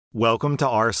Welcome to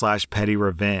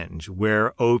r/Pettyrevenge,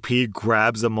 where OP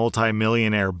grabs a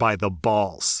multimillionaire by the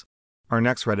balls. Our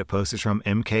next Reddit post is from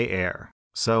MK Air.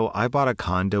 So I bought a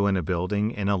condo in a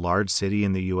building in a large city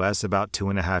in the US about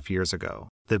 2.5 years ago.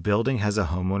 The building has a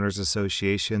homeowners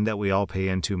association that we all pay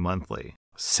into monthly.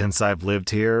 Since I've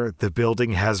lived here, the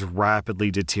building has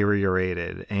rapidly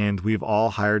deteriorated, and we've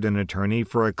all hired an attorney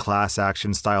for a class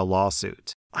action style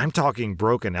lawsuit. I'm talking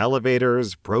broken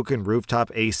elevators, broken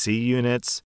rooftop AC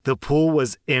units. The pool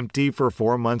was empty for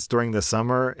 4 months during the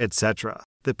summer, etc.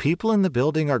 The people in the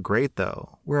building are great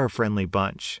though. We're a friendly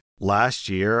bunch. Last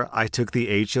year, I took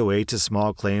the HOA to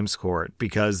small claims court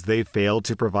because they failed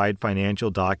to provide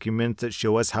financial documents that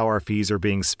show us how our fees are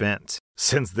being spent.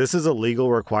 Since this is a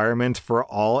legal requirement for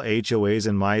all HOAs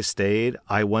in my state,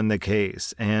 I won the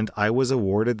case, and I was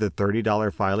awarded the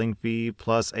 $30 filing fee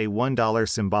plus a $1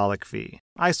 symbolic fee.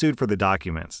 I sued for the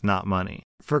documents, not money.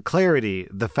 For clarity,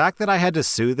 the fact that I had to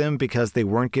sue them because they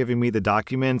weren't giving me the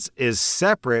documents is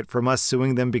separate from us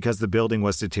suing them because the building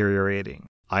was deteriorating.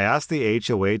 I asked the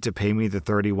HOA to pay me the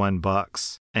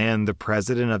 $31, and the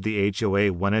president of the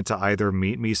HOA wanted to either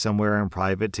meet me somewhere in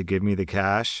private to give me the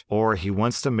cash, or he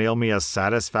wants to mail me a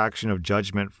satisfaction of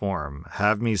judgment form,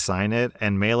 have me sign it,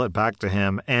 and mail it back to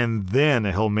him, and then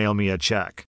he'll mail me a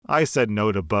check. I said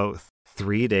no to both.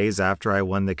 3 days after I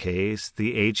won the case,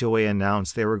 the HOA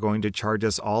announced they were going to charge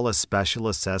us all a special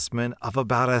assessment of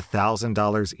about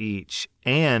 $1,000 each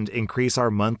and increase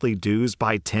our monthly dues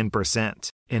by 10%.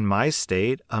 In my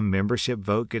state, a membership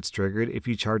vote gets triggered if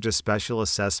you charge a special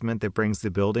assessment that brings the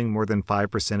building more than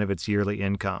 5% of its yearly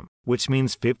income, which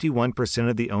means 51%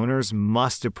 of the owners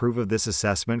must approve of this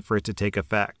assessment for it to take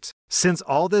effect. Since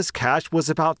all this cash was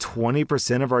about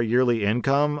 20% of our yearly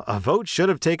income, a vote should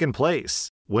have taken place.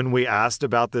 When we asked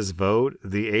about this vote,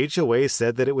 the HOA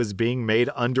said that it was being made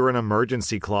under an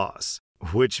emergency clause,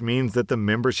 which means that the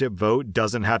membership vote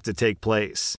doesn't have to take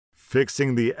place.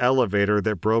 Fixing the elevator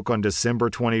that broke on December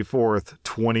 24th,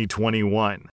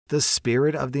 2021. The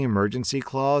spirit of the emergency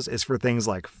clause is for things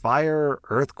like fire,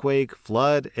 earthquake,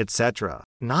 flood, etc.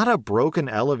 Not a broken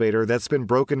elevator that's been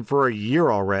broken for a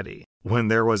year already. When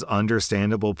there was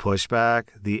understandable pushback,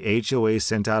 the HOA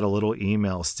sent out a little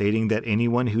email stating that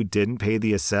anyone who didn't pay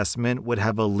the assessment would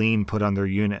have a lien put on their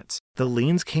unit. The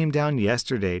liens came down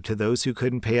yesterday to those who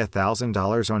couldn't pay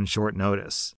 $1,000 on short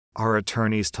notice. Our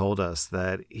attorneys told us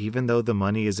that even though the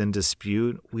money is in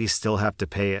dispute, we still have to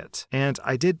pay it. And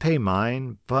I did pay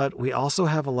mine, but we also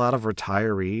have a lot of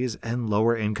retirees and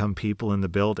lower income people in the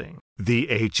building.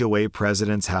 The HOA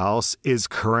president's house is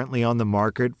currently on the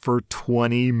market for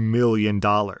 $20 million.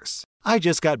 I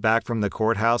just got back from the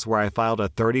courthouse where I filed a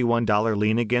 $31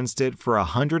 lien against it for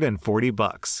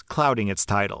 $140, clouding its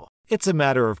title. It's a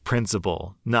matter of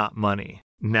principle, not money.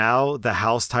 Now, the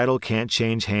house title can't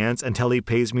change hands until he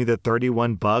pays me the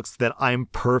 $31 that I'm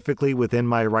perfectly within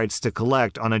my rights to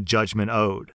collect on a judgment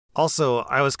owed. Also,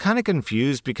 I was kind of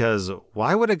confused because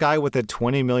why would a guy with a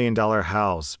 $20 million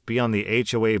house be on the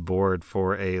HOA board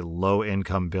for a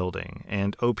low-income building?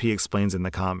 And OP explains in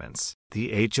the comments.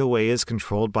 The HOA is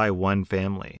controlled by one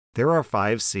family. There are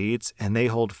 5 seats and they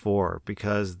hold 4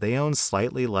 because they own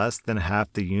slightly less than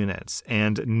half the units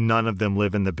and none of them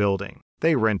live in the building.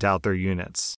 They rent out their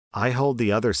units. I hold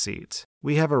the other seat.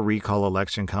 We have a recall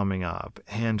election coming up,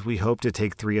 and we hope to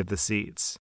take 3 of the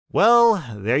seats. Well,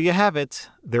 there you have it.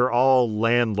 They're all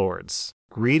landlords.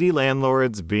 Greedy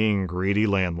landlords being greedy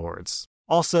landlords.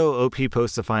 Also, OP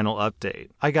posts a final update.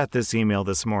 I got this email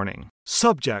this morning.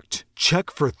 Subject,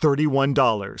 check for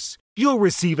 $31. You'll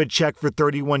receive a check for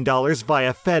 $31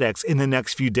 via FedEx in the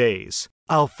next few days.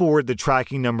 I'll forward the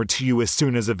tracking number to you as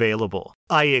soon as available.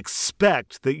 I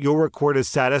expect that you'll record a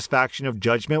satisfaction of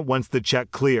judgment once the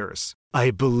check clears.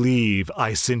 I believe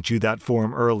I sent you that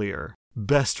form earlier.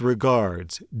 Best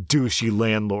regards, douchey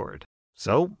landlord.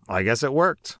 So, I guess it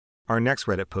worked. Our next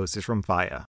Reddit post is from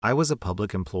Faya. I was a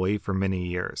public employee for many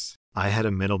years. I had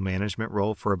a middle management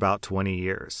role for about 20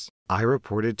 years. I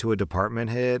reported to a department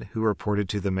head who reported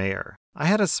to the mayor. I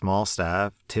had a small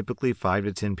staff, typically 5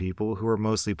 to 10 people who were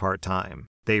mostly part-time.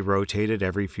 They rotated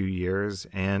every few years,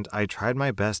 and I tried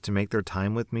my best to make their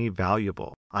time with me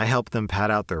valuable. I helped them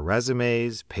pad out their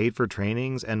resumes, paid for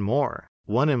trainings, and more.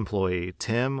 One employee,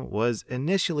 Tim, was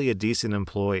initially a decent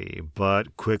employee,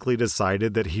 but quickly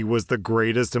decided that he was the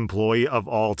greatest employee of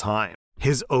all time.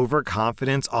 His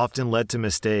overconfidence often led to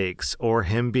mistakes, or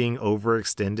him being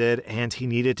overextended and he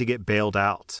needed to get bailed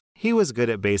out. He was good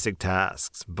at basic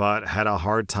tasks, but had a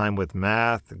hard time with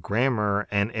math, grammar,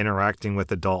 and interacting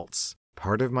with adults.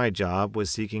 Part of my job was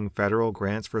seeking federal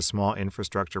grants for small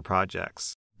infrastructure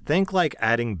projects. Think like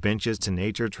adding benches to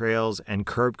nature trails and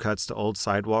curb cuts to old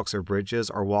sidewalks or bridges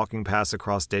or walking paths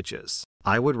across ditches.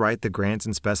 I would write the grants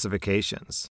and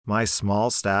specifications. My small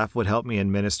staff would help me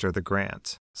administer the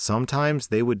grant. Sometimes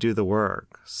they would do the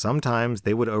work. Sometimes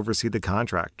they would oversee the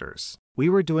contractors. We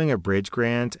were doing a bridge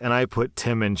grant and I put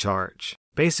Tim in charge.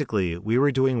 Basically, we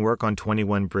were doing work on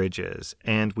 21 bridges,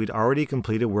 and we'd already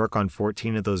completed work on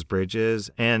 14 of those bridges,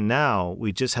 and now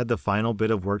we just had the final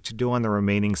bit of work to do on the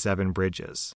remaining 7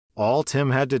 bridges. All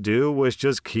Tim had to do was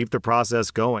just keep the process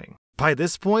going. By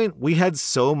this point, we had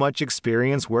so much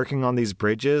experience working on these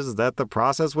bridges that the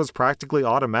process was practically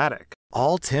automatic.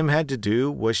 All Tim had to do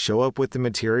was show up with the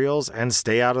materials and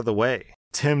stay out of the way.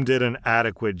 Tim did an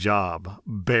adequate job,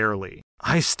 barely.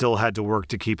 I still had to work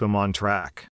to keep him on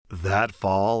track. That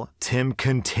fall, Tim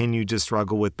continued to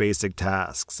struggle with basic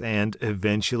tasks and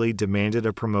eventually demanded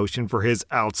a promotion for his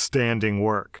outstanding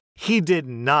work. He did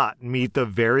not meet the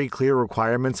very clear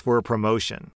requirements for a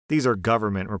promotion. These are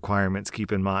government requirements,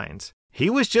 keep in mind. He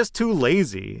was just too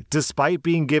lazy, despite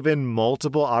being given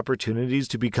multiple opportunities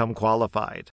to become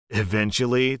qualified.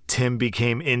 Eventually, Tim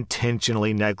became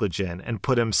intentionally negligent and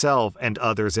put himself and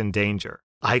others in danger.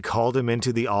 I called him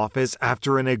into the office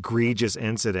after an egregious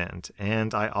incident,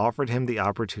 and I offered him the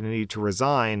opportunity to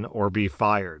resign or be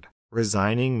fired.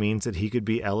 Resigning means that he could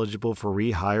be eligible for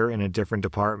rehire in a different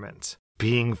department.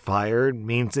 Being fired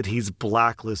means that he's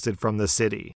blacklisted from the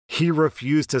city. He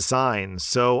refused to sign,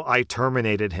 so I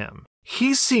terminated him.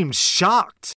 He seemed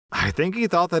shocked. I think he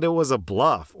thought that it was a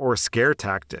bluff or scare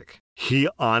tactic. He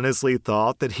honestly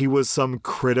thought that he was some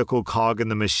critical cog in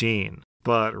the machine.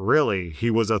 But really,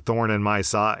 he was a thorn in my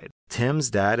side.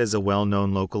 Tim's dad is a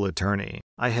well-known local attorney.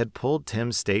 I had pulled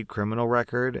Tim's state criminal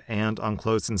record, and on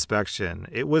close inspection,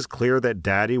 it was clear that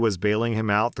Daddy was bailing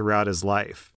him out throughout his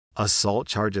life. Assault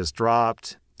charges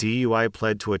dropped, DUI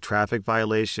pled to a traffic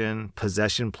violation,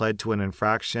 possession pled to an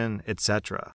infraction,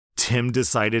 etc. Tim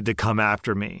decided to come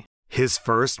after me. His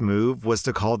first move was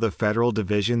to call the federal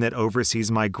division that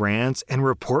oversees my grants and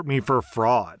report me for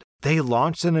fraud. They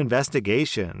launched an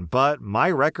investigation, but my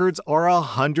records are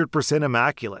 100%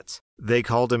 immaculate. They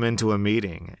called him into a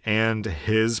meeting, and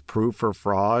his proof for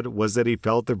fraud was that he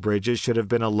felt the bridges should have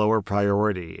been a lower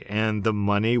priority and the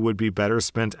money would be better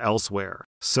spent elsewhere.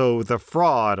 So the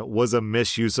fraud was a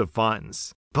misuse of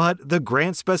funds. But the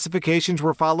grant specifications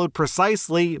were followed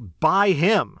precisely by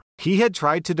him. He had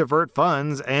tried to divert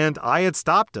funds, and I had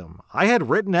stopped him. I had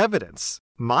written evidence.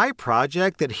 My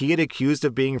project that he had accused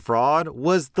of being fraud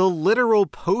was the literal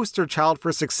poster child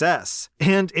for success,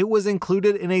 and it was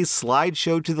included in a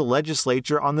slideshow to the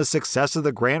legislature on the success of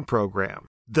the grant program.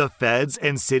 The feds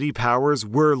and city powers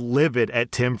were livid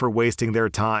at Tim for wasting their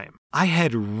time. I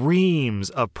had reams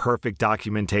of perfect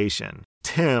documentation.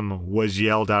 Tim was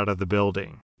yelled out of the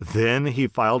building. Then he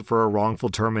filed for a wrongful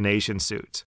termination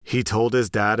suit. He told his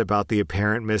dad about the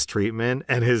apparent mistreatment,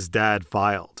 and his dad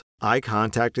filed. I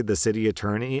contacted the city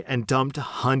attorney and dumped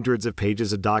hundreds of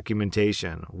pages of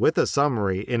documentation with a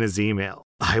summary in his email.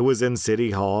 I was in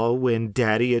City Hall when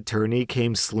Daddy Attorney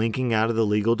came slinking out of the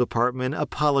legal department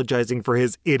apologizing for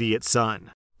his idiot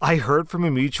son. I heard from a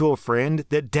mutual friend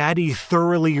that Daddy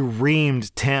thoroughly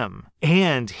reamed Tim,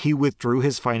 and he withdrew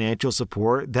his financial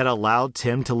support that allowed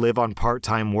Tim to live on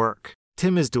part-time work.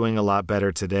 Tim is doing a lot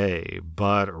better today,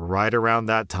 but right around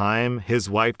that time, his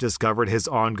wife discovered his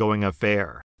ongoing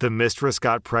affair. The mistress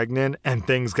got pregnant and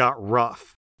things got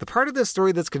rough. The part of this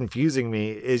story that's confusing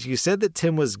me is you said that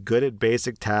Tim was good at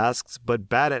basic tasks, but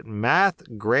bad at math,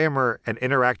 grammar, and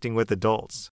interacting with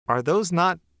adults. Are those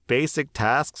not basic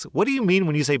tasks? What do you mean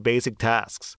when you say basic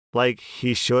tasks? Like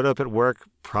he showed up at work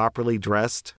properly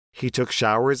dressed? He took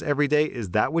showers every day? Is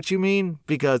that what you mean?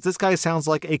 Because this guy sounds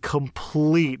like a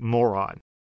complete moron.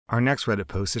 Our next Reddit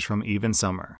post is from Even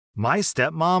Summer. My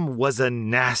stepmom was a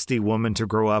nasty woman to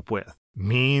grow up with.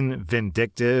 Mean,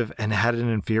 vindictive, and had an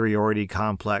inferiority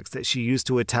complex that she used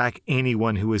to attack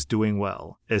anyone who was doing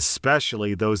well,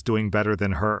 especially those doing better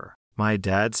than her. My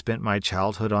dad spent my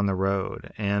childhood on the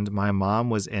road, and my mom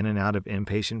was in and out of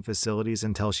inpatient facilities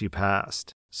until she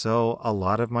passed. So a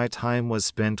lot of my time was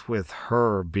spent with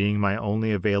her being my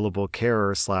only available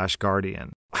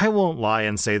carer/guardian. I won't lie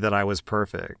and say that I was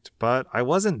perfect, but I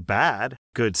wasn't bad.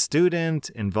 Good student,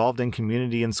 involved in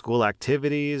community and school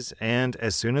activities, and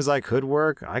as soon as I could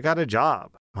work, I got a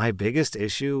job. My biggest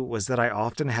issue was that I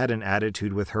often had an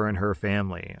attitude with her and her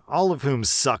family, all of whom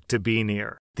sucked to be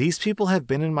near. These people have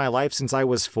been in my life since I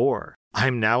was 4.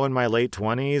 I'm now in my late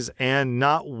 20s, and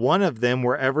not one of them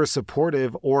were ever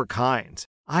supportive or kind.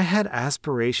 I had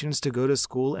aspirations to go to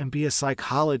school and be a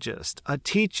psychologist, a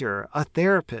teacher, a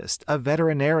therapist, a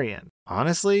veterinarian.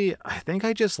 Honestly, I think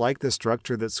I just liked the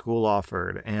structure that school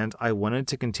offered, and I wanted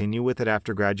to continue with it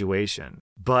after graduation.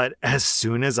 But as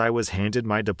soon as I was handed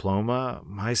my diploma,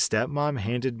 my stepmom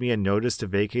handed me a notice to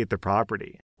vacate the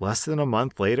property. Less than a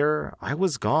month later, I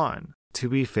was gone. To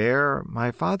be fair,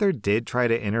 my father did try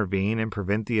to intervene and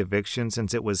prevent the eviction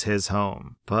since it was his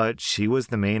home, but she was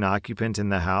the main occupant in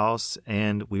the house,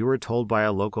 and we were told by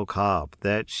a local cop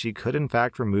that she could in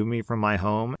fact remove me from my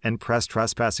home and press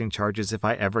trespassing charges if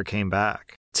I ever came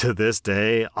back. To this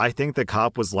day, I think the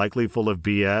cop was likely full of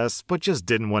BS, but just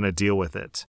didn't want to deal with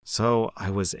it. So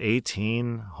I was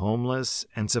 18, homeless,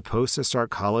 and supposed to start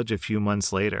college a few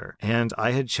months later, and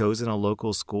I had chosen a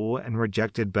local school and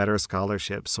rejected better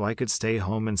scholarships so I could stay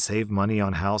home and save money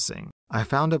on housing. I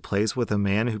found a place with a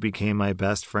man who became my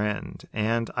best friend,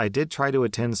 and I did try to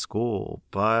attend school,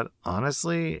 but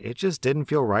honestly, it just didn't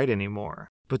feel right anymore.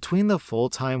 Between the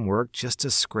full-time work just to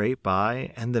scrape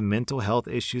by and the mental health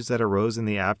issues that arose in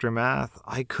the aftermath,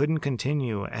 I couldn't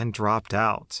continue and dropped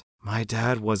out. My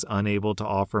dad was unable to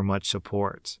offer much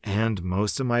support, and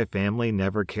most of my family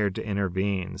never cared to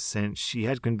intervene since she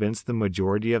had convinced the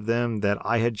majority of them that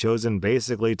I had chosen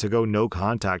basically to go no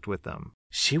contact with them.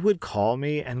 She would call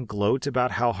me and gloat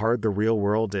about how hard the real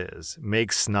world is,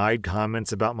 make snide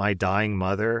comments about my dying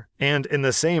mother, and in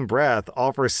the same breath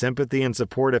offer sympathy and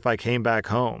support if I came back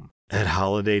home. At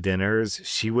holiday dinners,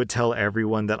 she would tell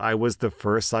everyone that I was the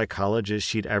first psychologist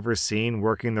she'd ever seen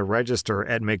working the register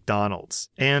at McDonald's.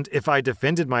 And if I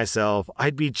defended myself,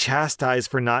 I'd be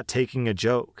chastised for not taking a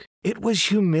joke. It was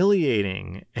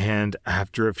humiliating, and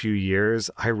after a few years,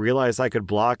 I realized I could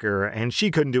block her and she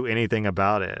couldn't do anything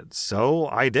about it, so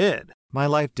I did. My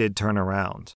life did turn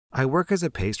around. I work as a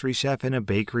pastry chef in a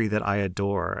bakery that I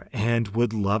adore and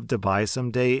would love to buy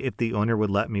someday if the owner would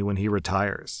let me when he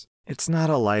retires. It's not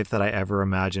a life that I ever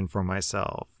imagined for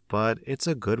myself, but it's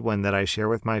a good one that I share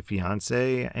with my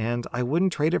fiancé, and I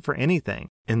wouldn't trade it for anything.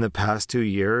 In the past 2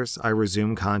 years, I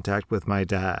resumed contact with my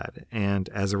dad, and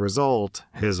as a result,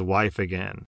 his wife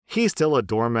again. He's still a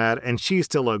doormat and she's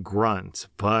still a grunt,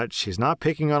 but she's not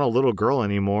picking on a little girl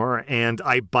anymore, and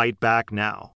I bite back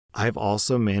now. I've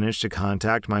also managed to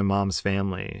contact my mom's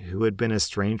family, who had been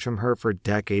estranged from her for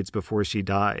decades before she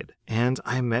died, and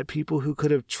I met people who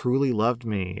could have truly loved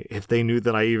me if they knew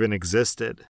that I even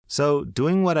existed. So,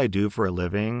 doing what I do for a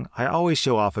living, I always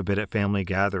show off a bit at family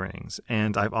gatherings,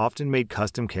 and I've often made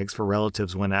custom cakes for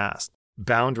relatives when asked.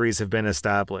 Boundaries have been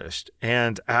established,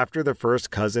 and after the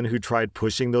first cousin who tried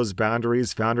pushing those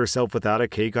boundaries found herself without a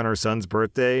cake on her son's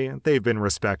birthday, they've been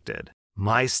respected.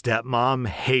 My stepmom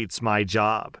hates my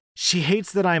job. She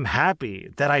hates that I'm happy,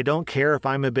 that I don't care if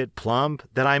I'm a bit plump,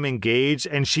 that I'm engaged,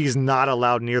 and she's not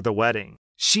allowed near the wedding.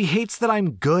 She hates that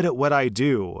I'm good at what I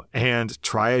do, and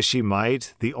try as she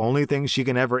might, the only thing she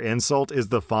can ever insult is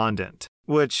the fondant.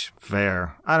 Which,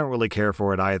 fair, I don't really care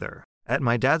for it either. At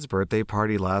my dad's birthday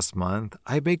party last month,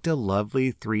 I baked a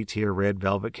lovely 3-tier red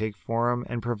velvet cake for him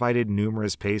and provided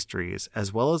numerous pastries,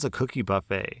 as well as a cookie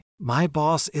buffet. My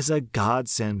boss is a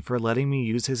godsend for letting me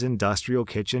use his industrial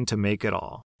kitchen to make it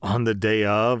all. On the day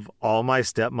of, all my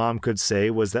stepmom could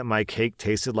say was that my cake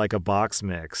tasted like a box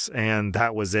mix, and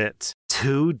that was it.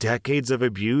 2 decades of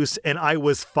abuse, and I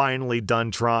was finally done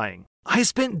trying. I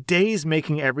spent days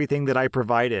making everything that I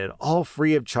provided, all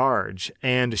free of charge,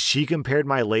 and she compared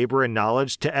my labor and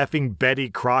knowledge to effing Betty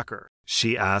Crocker.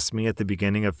 She asked me at the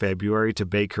beginning of February to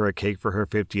bake her a cake for her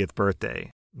 50th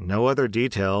birthday. No other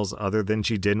details other than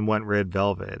she didn't want red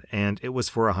velvet, and it was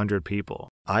for 100 people.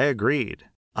 I agreed.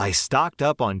 I stocked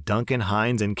up on Duncan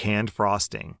Hines and canned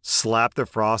frosting, slapped the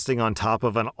frosting on top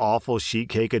of an awful sheet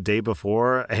cake a day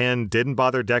before, and didn't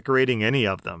bother decorating any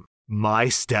of them. My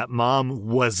stepmom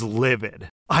was livid.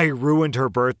 I ruined her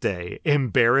birthday,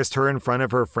 embarrassed her in front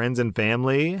of her friends and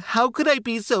family. How could I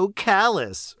be so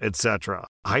callous? Etc.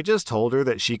 I just told her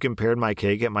that she compared my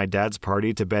cake at my dad's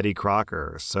party to Betty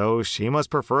Crocker, so she must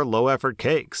prefer low-effort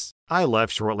cakes. I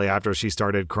left shortly after she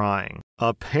started crying.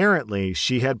 Apparently,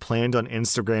 she had planned on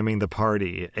Instagramming the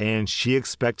party, and she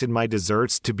expected my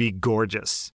desserts to be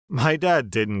gorgeous. My dad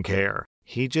didn't care.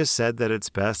 He just said that it's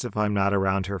best if I'm not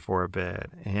around her for a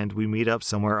bit, and we meet up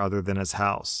somewhere other than his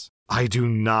house. I do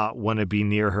not want to be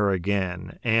near her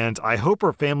again, and I hope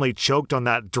her family choked on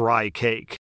that dry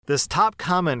cake. This top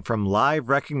comment from Live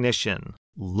Recognition.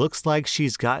 Looks like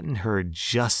she's gotten her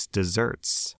just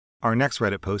desserts. Our next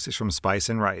Reddit post is from Spice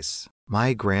and Rice.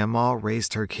 My grandma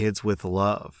raised her kids with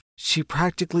love. She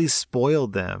practically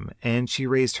spoiled them, and she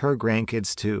raised her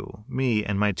grandkids too, me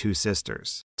and my 2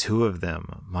 sisters. 2 of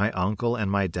them, my uncle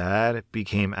and my dad,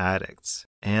 became addicts.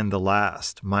 And the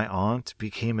last, my aunt,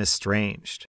 became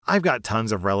estranged. I've got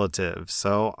tons of relatives,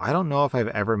 so I don't know if I've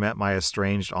ever met my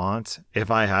estranged aunt.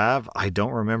 If I have, I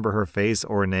don't remember her face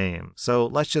or name, so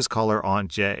let's just call her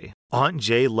Aunt J. Aunt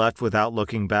J left without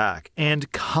looking back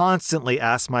and constantly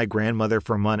asked my grandmother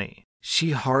for money.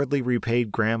 She hardly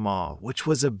repaid Grandma, which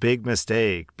was a big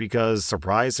mistake because,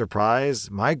 surprise, surprise,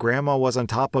 my grandma was on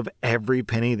top of every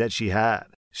penny that she had.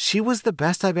 She was the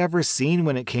best I've ever seen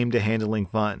when it came to handling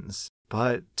funds.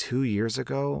 But 2 years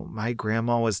ago, my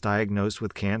grandma was diagnosed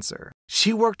with cancer.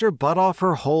 She worked her butt off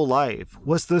her whole life,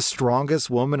 was the strongest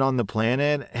woman on the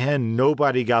planet, and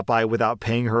nobody got by without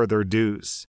paying her their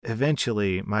dues.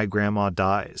 Eventually, my grandma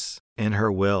dies. In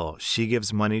her will, she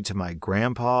gives money to my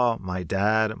grandpa, my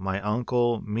dad, my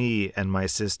uncle, me, and my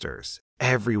sisters.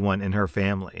 Everyone in her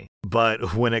family.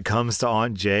 But when it comes to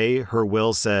Aunt J, her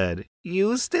will said,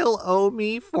 "You still owe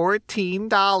me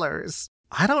 $14.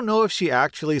 I don't know if she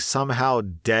actually somehow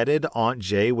deaded Aunt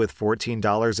J with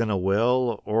 $14 in a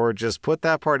will, or just put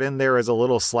that part in there as a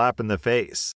little slap in the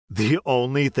face. The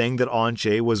only thing that Aunt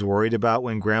J was worried about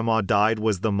when Grandma died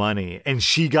was the money, and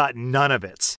she got none of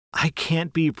it. I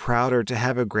can't be prouder to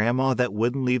have a grandma that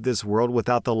wouldn't leave this world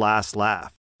without the last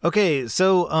laugh. Okay,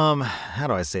 so, how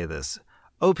do I say this?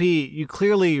 OP, you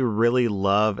clearly really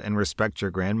love and respect your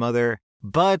grandmother,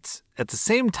 but at the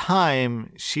same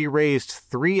time, she raised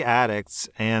 3 addicts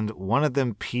and one of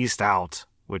them pieced out,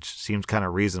 which seems kind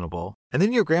of reasonable. And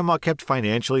then your grandma kept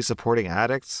financially supporting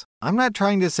addicts? I'm not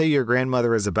trying to say your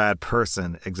grandmother is a bad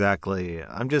person, exactly.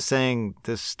 I'm just saying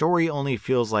this story only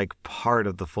feels like part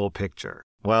of the full picture.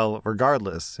 Well,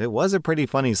 regardless, it was a pretty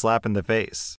funny slap in the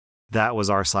face. That was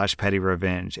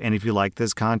r/Pettyrevenge. And if you like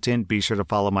this content, be sure to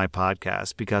follow my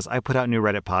podcast because I put out new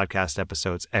Reddit podcast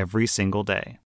episodes every single day.